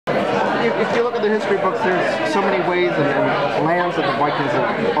if you look at the history books, there's so many ways and lands that the Vikings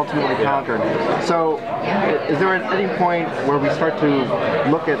have ultimately conquered. So, is there at any point where we start to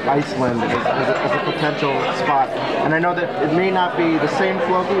look at Iceland as a potential spot? And I know that it may not be the same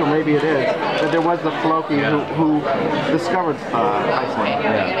Floki, or maybe it is, that there was the Floki who discovered Iceland.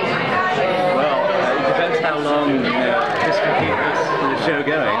 Yeah. Well, it depends how long this can keep the show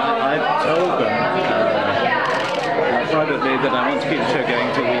going. I've told them privately that I want to keep the show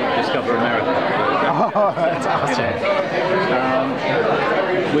going until we discover America. Oh, that's awesome.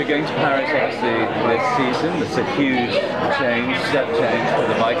 We're going to Paris obviously this season. It's a huge change, step change for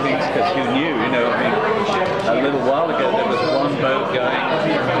the Vikings, because who knew, I mean, a little while ago there was one boat going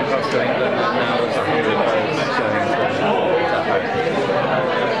across to England, and now there's 100 boats going to Paris.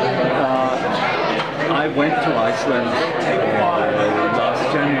 I went to Iceland last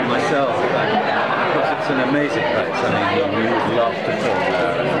January myself, because it's an amazing place. I mean, we would love to film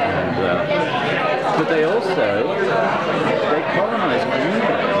there. But they colonized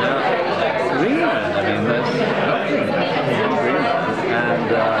Greenland. Now, Greenland, I mean, there's nothing in Greenland. And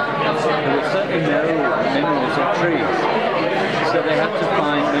there were certainly no minerals or trees. So they had to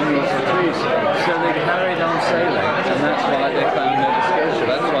find minerals or trees. So they carried on sailing, and that's why they found Nova Scotia.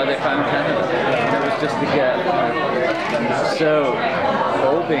 That's why they found Canada. And it was just to get. So,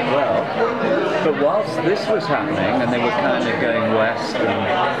 all being well, but whilst this was happening, and they were kind of going west,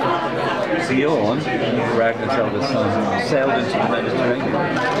 and Bjorn, Ragnar's eldest son, sailed into the Mediterranean,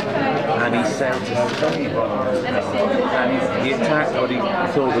 and he sailed to Spain, and he attacked what he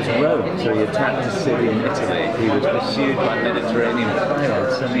thought was Rome, so he attacked a city in Italy. He was pursued by Mediterranean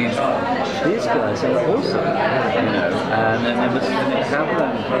pirates. I mean, these guys are awesome, and it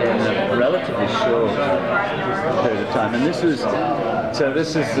happened in a relatively short period of time, and this is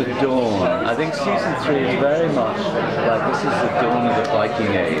the dawn. I think season 3 is very much like this is the dawn of the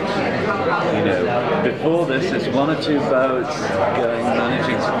Viking Age. Before this, there's 1 or 2 boats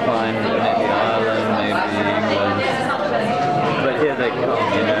managing to find maybe Ireland, maybe England. But here they come.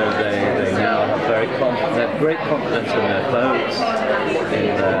 They now have they have great confidence in their boats, in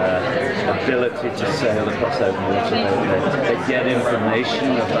their ability to sail across open water. They get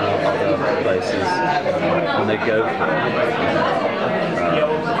information about other places, and they go for it.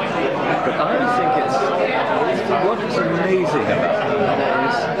 But I think what is amazing about them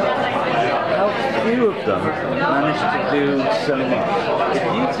is how few of them manage to do so much. If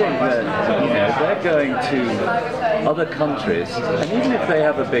you think that they're going to other countries, and even if they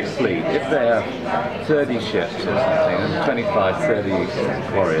have a big fleet, if they have 30 ships or something, and 25, 30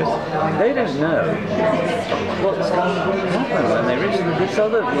 warriors, they don't know what's going to happen when they reach this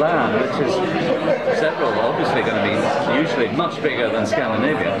other land, which is obviously going to be usually much bigger than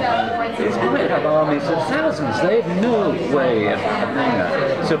Scandinavia. These might have armies of thousands. They have no way of doing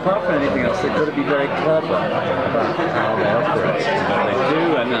that. So apart from anything else, they've got to be very clever about how they operate, what they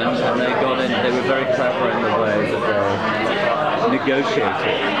do, and they were very clever in the way that they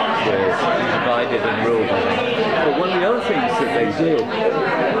negotiated with divided and ruled. But one of the other things that they did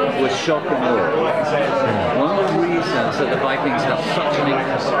was shock and awe. One of the reasons that the Vikings have such an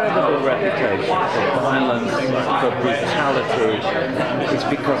incredible reputation for violence, for brutality, is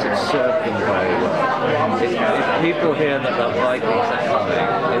because it served them very well. If people hear that the Vikings are coming,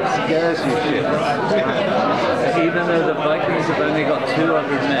 it scares you shitless. Even though the Vikings have only got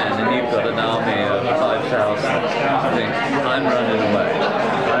 200 men and you've got an army of 5,000, I'm running away.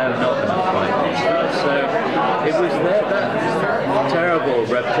 I am not going to fight these guys. So it was that terrible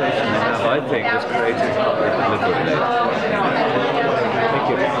reputation they have, I think, was created partly deliberately. Thank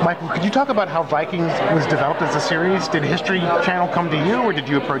you. Michael, could you talk about how Vikings was developed as a series? Did History Channel come to you, or did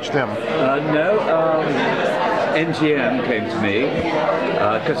you approach them? No. NGM came to me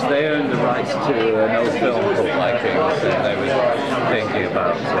because they owned the rights to an old film called Vikings, and they were thinking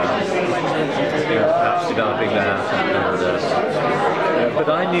about perhaps developing that. But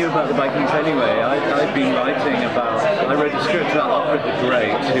I knew about the Vikings anyway. I'd been writing I wrote a script about Alfred the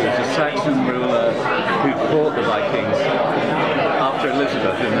Great, who was a Saxon ruler who fought the Vikings after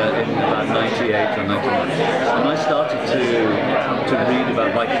Elizabeth in about 98 or 99. And I started to read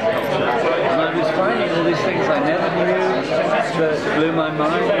about Viking culture. And I was finding all these things I never knew that blew my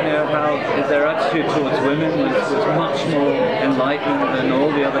mind, how their attitude towards women was much more enlightened than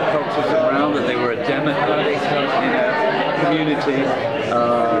all the other cultures around, that they were a democratic community.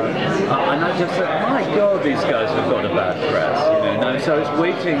 And I just said, my God, these guys have got a bad press. So I was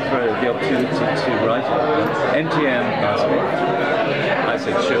waiting for the opportunity to write it. NGM asked me. I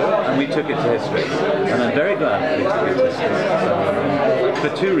said, sure, and we took it to history. And I'm very glad we took it to history.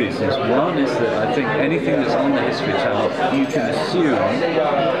 For 2 reasons. One is that I think anything that's on the History Channel, you can assume,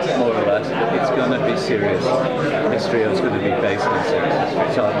 more or less, going to be serious history, it was going to be based on serious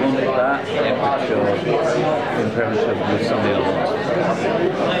history. So I wanted that imprimatur with some of the other ones.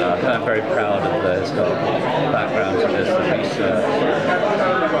 I'm very proud of the historical background to this, the research.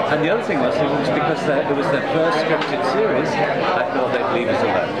 And the other thing was, it was because it was their first scripted series, I thought they'd leave us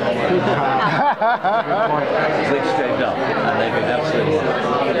alone. Which they've done, and they've been absolutely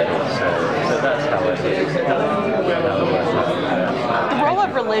wonderful. So that's how it is. The role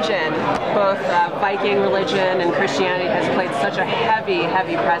of religion, both Viking religion and Christianity, has played such a heavy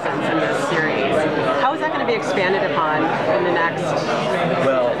presence in this series. How is that going to be expanded upon in the next?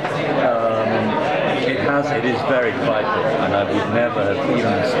 Well, it is very vital, and I would never have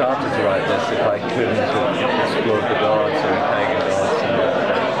even started to write this if I couldn't have explored the gods or pagan gods.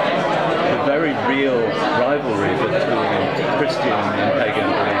 And the very real rivalry between Christian and pagan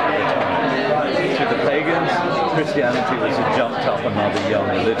belief at the time. To the pagans, Christianity was a jumped up another young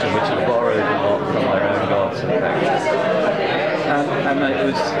religion which had borrowed a lot from their own gods and pagans. And it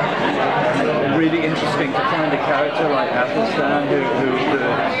was really interesting to find a character like Athelstan who could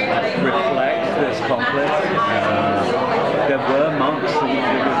reflect this conflict. There were monks, and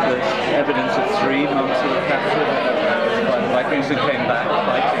there was evidence of 3 monks who were captured by the Vikings and came back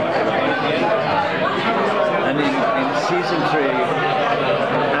fighting. And in season 3,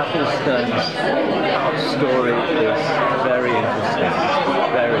 Athelstan's story is very interesting.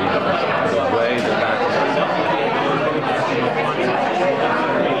 Very interesting. The way that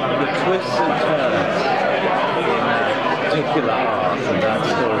the twists and turns in that particular arc and that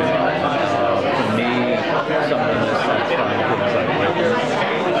storyline are, for me, some of the most satisfying things I've written.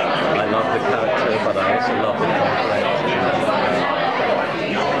 I love the character, but I also love the conflict.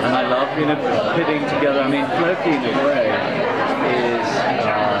 And I love, pitting together. I mean, Floki, in a way, is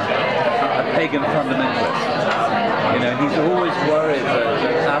a pagan fundamentalist. He's always worried that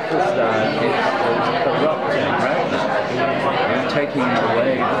Athelstan is corrupting Ragnar, taking him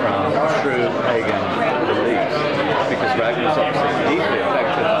away from true pagan beliefs, because Ragnar's obviously deeply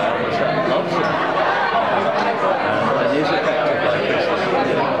affected by Athelstan, loves him, and is affected by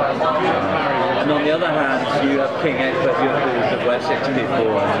Christianity. And on the other hand, you have King Egbert, you have the Wessex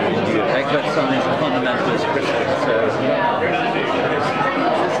people, and Egbert's son is a fundamentalist Christian, so this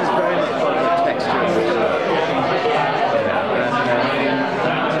is very much part of the texture of the show.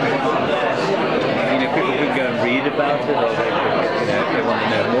 People can go and read about it, or they could, if they want to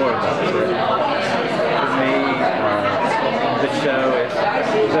know more about it. For me, the show is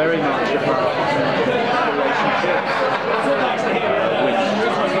very much about relationships, which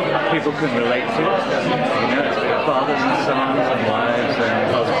people can relate to. It's fathers and sons and wives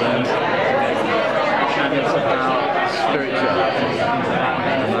and husbands, and it's about spirituality.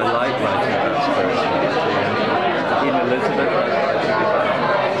 And I like writing about spirituality. In Elizabeth, I like to be about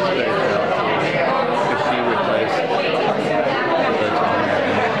spirituality. She replaced the time.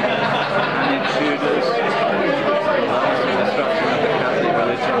 And in Tudors, the last destruction of the Catholic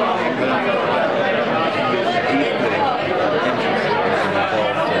religion in England, she was deeply interested and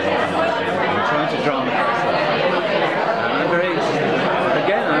involved in trying to dramatize that. And I'm very proud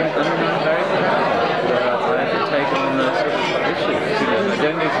that I have to take on those sort of issues. I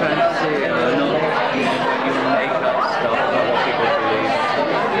don't do fantasy, and I'm not, when you make up stuff about what people believe.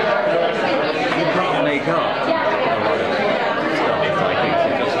 You can't make up a lot of stuff, I think,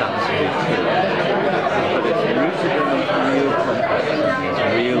 it just happens to be true. But it's rooted in a real context, it's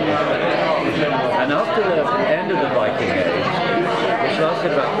real effect. And after the end of the Viking Age, which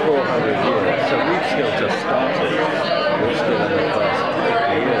lasted about 400 years, so we've still just started, we're still in the first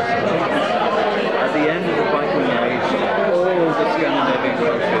 50 years. At the end of the Viking Age, all the Scandinavian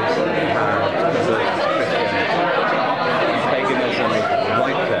countries had converted to Christianity. Paganism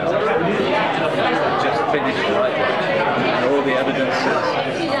wiped out. Just finished right and all the evidences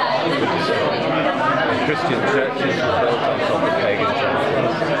were destroyed. The Christian churches were built on top of pagan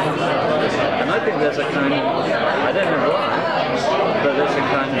churches. And I think there's a kind of, I don't know why, but there's a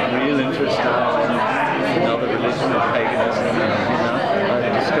kind of real interest now in other religion and paganism, and I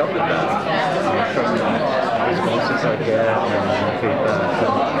discovered that from the responses I get and feedback.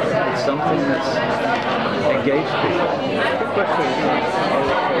 And it's something that's engaged people. Quick question.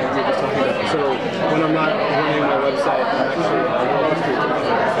 So when I'm not running my website,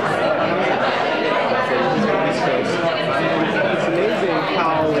 it's amazing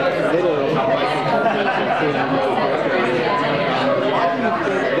how little Viking culture is included in the book. Why do you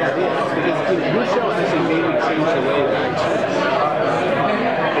think that is? Because your show actually made me change the way that I talk.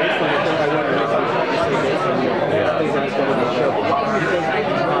 Based on the things I read, based on the things I said in the show. Why do you think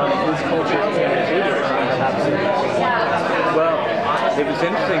this culture is included? Well, it was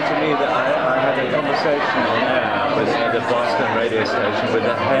interesting to me that I had conversation on air with the Boston radio station with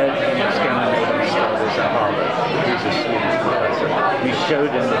the head Scandinavian studies at Harvard. He's a Swedish professor. We showed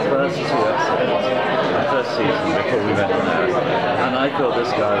him the first 2 episodes, the first season before we went on air, and I thought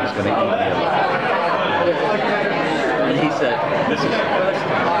this guy was going to eat me alive. And he said, "This is the first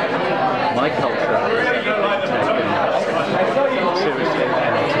time my culture has ever been taken seriously on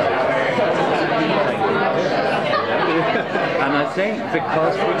television." And I think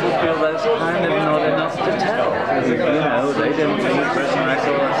because people feel there's kind of not enough to tell. You know, they didn't meet Britain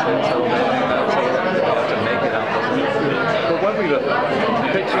records until they think that's all. They have to make it up. But when we were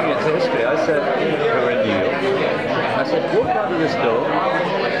pitching it to history, I said, we're in New York. I said, walk out of this door,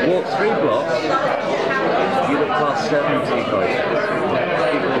 walk 3 blocks, you look past 70 Vikings.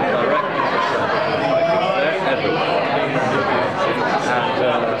 People directors are Vikings. They're everywhere. And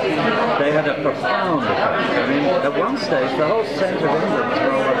they had a profound effect. I mean, at one stage, the whole centre of England was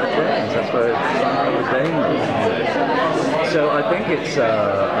rolled up the Danes. That's where it was Danes. So I think it's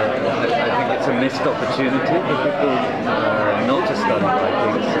a missed opportunity for people not to study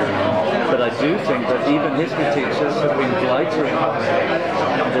Vikings. But I do think that even history teachers have been blightering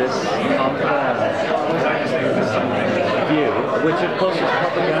this unfair view, which of course is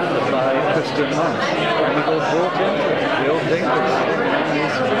propaganda by Christian monks, and we've all bought into it. We all think it's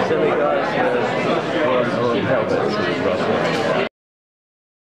these silly guys who are helpers.